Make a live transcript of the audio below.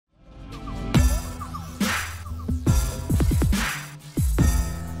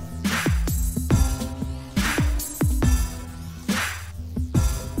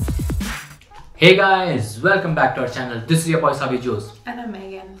Hey guys, welcome back to our channel. This is your boy Satyameva. And I'm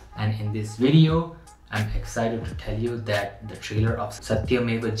Megan. And in this video, I'm excited to tell you that the trailer of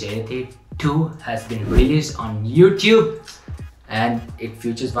Satyameva Jayate 2 has been released on YouTube, and it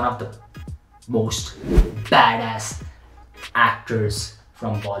features one of the most badass actors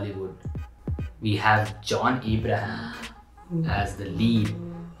from Bollywood. We have John Abraham as the lead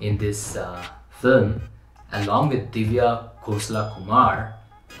in this film, along with Divya Khosla Kumar.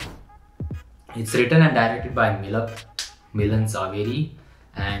 It's written and directed by Milap Zaveri,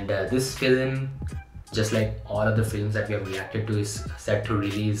 and this film, just like all other films that we have reacted to, is set to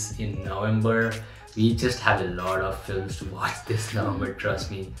release in November. We just have a lot of films to watch this November,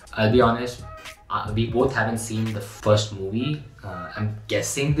 trust me. I'll be honest, we both haven't seen the first movie. I'm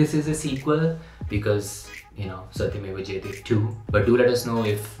guessing this is a sequel because, you know, Satyameva Jayate 2. But do let us know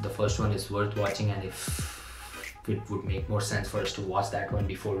if the first one is worth watching and if it would make more sense for us to watch that one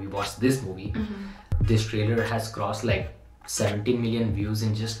before we watch this movie. This trailer has crossed like 17 million views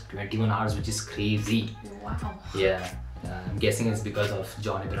in just 21 hours, which is crazy. Wow. Yeah, I'm guessing it's because of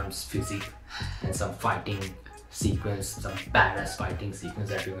John Abraham's physique and some fighting sequence, some badass fighting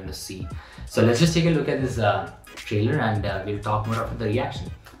sequence that we're going to see. So let's just take a look at this trailer and we'll talk more after the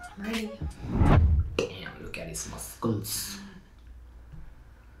reaction. I'm ready. Damn, look at his muscles.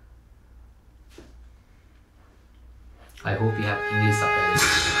 I hope you have English subtitles.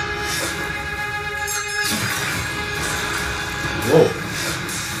 Whoa!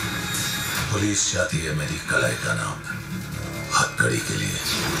 Police चाहती है मेरी कलाई का नाम हथकड़ी के लिए।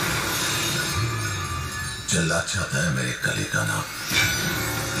 जल्लाद चाहता है मेरे गले का नाम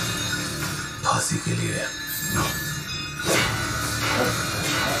फांसी के लिए।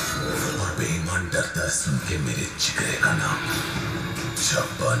 और बेईमान डरता है सुन के मेरे जिगरे का नाम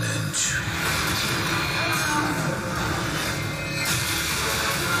 56 इंच।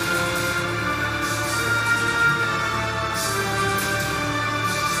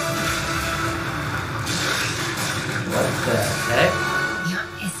 यहाँ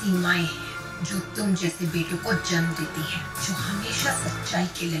ऐसी माएं हैं जो तुम जैसे बेटों को जन्म देती हैं, जो हमेशा सच्चाई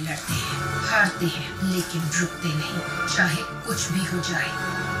के लिए लड़ते हैं, हारते हैं लेकिन रुकते नहीं, चाहे कुछ भी हो जाए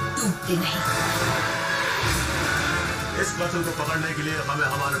टूटते नहीं। इस कत्ल को पकड़ने के लिए हमें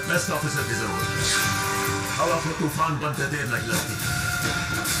हमारे बेस्ट ऑफिसर की जरूरत है। हवा को तूफान बनते देर नहीं लगती।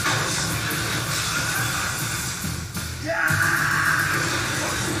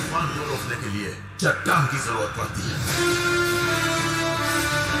 और तूफान को रोकने के लिए चट्टान की जरूरत पड़ती है।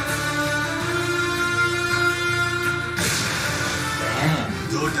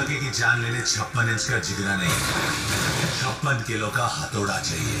 2 टके की जान लेने 56 इंच का जिगरा नहीं, 56 किलो का हथौड़ा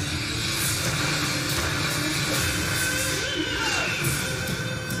चाहिए।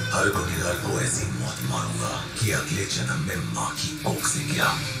 हर गुनहगार को ऐसी मौत मारूंगा कि अगले जन्म में माँ की कोख से क्या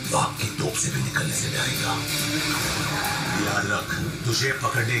बाप की तोप से भी निकलने से डरेगा। याद रख, तुझे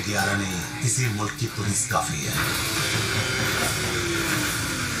पकड़ने 11 नहीं, किसी मुल्क की पुलिस काफी है।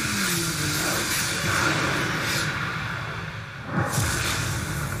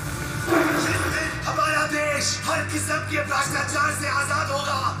 हमारा देश हर किस्म के भ्रष्टाचार से आजाद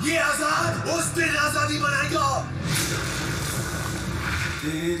होगा। ये आजाद उस दिन आजादी बनाएगा।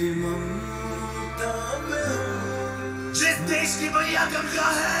 तेरी ममता में जिस देश की मैया गंगा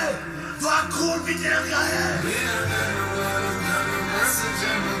है, वहाँ खून भी तिरंगा है।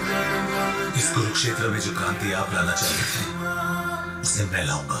 इस कुरुक्षेत्र में जो क्रांति आप लाना चाहते थे, उसे मैं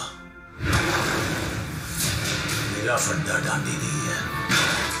लाऊंगा। मेरा फंडा डांडी नहीं है,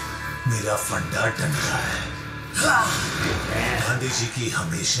 मेरा फंडा डंडा है। गांधी जी की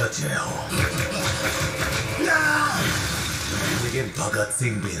हमेशा जय हो। लेकिन भगत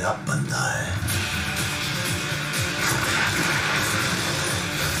सिंह मेरा बंदा है।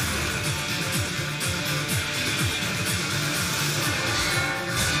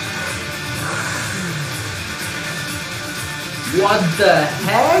 What the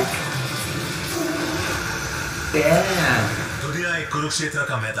heck? Damn. दुनिया एक कुरुक्षेत्र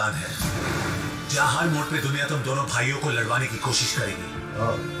का मैदान है, जहाँ हर मोड़ पे दुनिया तुम दोनों भाइयों को लड़वाने की कोशिश करेगी।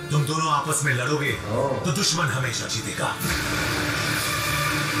 तुम दोनों आपस में लड़ोगे तो दुश्मन हमेशा जीतेगा।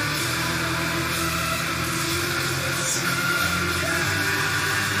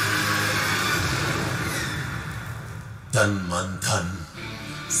 तन मन धन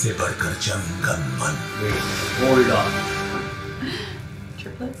से बढ़कर जंगन मन। Hold on.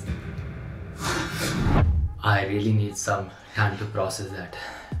 Triplets? I really need some time to process that.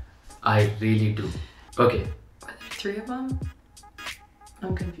 I really do. Okay. Are there 3 of them?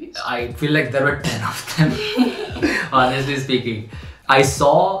 I'm confused. I feel like there were 10 of them. Honestly speaking, I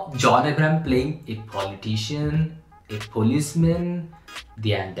saw John Abraham playing a politician, a policeman,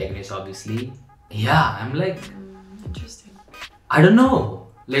 the antagonist obviously, Yeah, I'm like, Interesting. I don't know.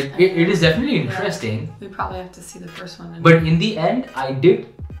 Like, it is definitely interesting. Yeah. We probably have to see the first one. But in the end, I did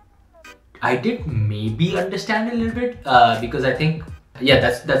maybe understand a little bit because I think, yeah,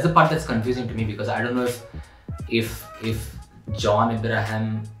 that's the part that's confusing to me, because I don't know if John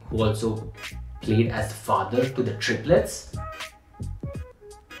Abraham, who also played as the father to the triplets. I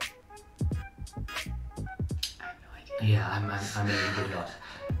have no idea. Yeah, I'm a little bit lost.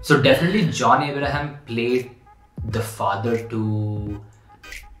 So definitely John Abraham played the father to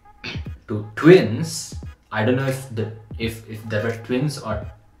twins. I don't know if there were twins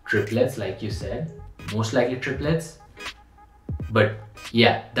or triplets, like you said. Most likely triplets. But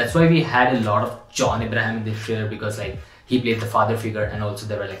yeah, that's why we had a lot of John Abraham in this trailer, because like he played the father figure, and also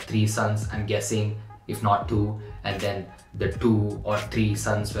there were like 3 sons, I'm guessing, if not 2, and then the 2 or 3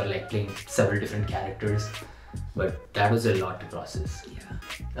 sons were like playing several different characters. But that was a lot to process.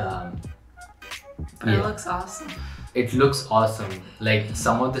 Yeah. But it looks awesome. It looks awesome. Like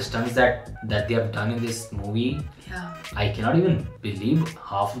some of the stunts that they have done in this movie, Yeah. I cannot even believe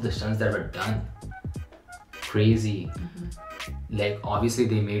half of the stunts that were done. Crazy. Like obviously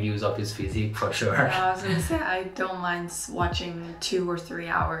they made use of his physique for sure. I was gonna say, I don't mind watching 2 or 3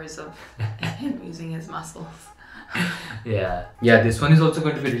 hours of him using his muscles. Yeah, this one is also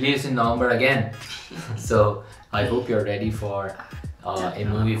going to be released in November again. So I hope you're ready for a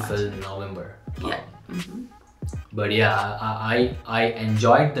movie film in November. Yeah. But yeah, I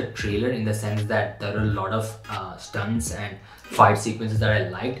enjoyed the trailer in the sense that there are a lot of stunts and fight sequences that I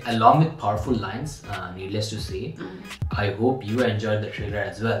liked, along with powerful lines, needless to say. I hope you enjoyed the trailer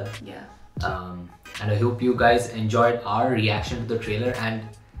as well. Yeah. And I hope you guys enjoyed our reaction to the trailer, and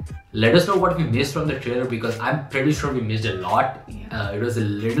let us know what we missed from the trailer, because I'm pretty sure we missed a lot. Yeah. It was a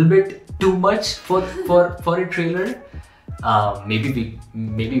little bit too much for a trailer. Maybe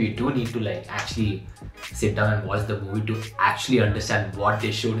we do need to like actually sit down and watch the movie to actually understand what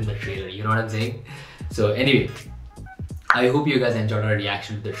they showed in the trailer. You know what I'm saying? So anyway, I hope you guys enjoyed our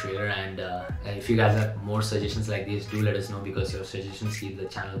reaction to the trailer, and if you guys have more suggestions like this, do let us know, because your suggestions keep the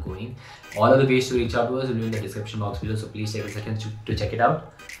channel going. All of the ways to reach out to us will be in the description box below, so please take a second to check it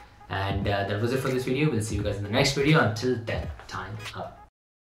out. And that was it for this video. We'll see you guys in the next video. Until then, time up.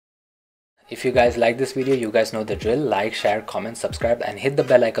 If you guys like this video, you guys know the drill. Like, share, comment, subscribe, and hit the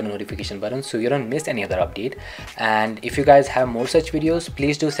bell icon notification button so you don't miss any other update. And if you guys have more such videos,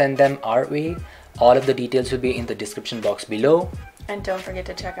 please do send them our way. All of the details will be in the description box below. And don't forget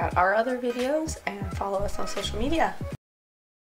to check out our other videos and follow us on social media.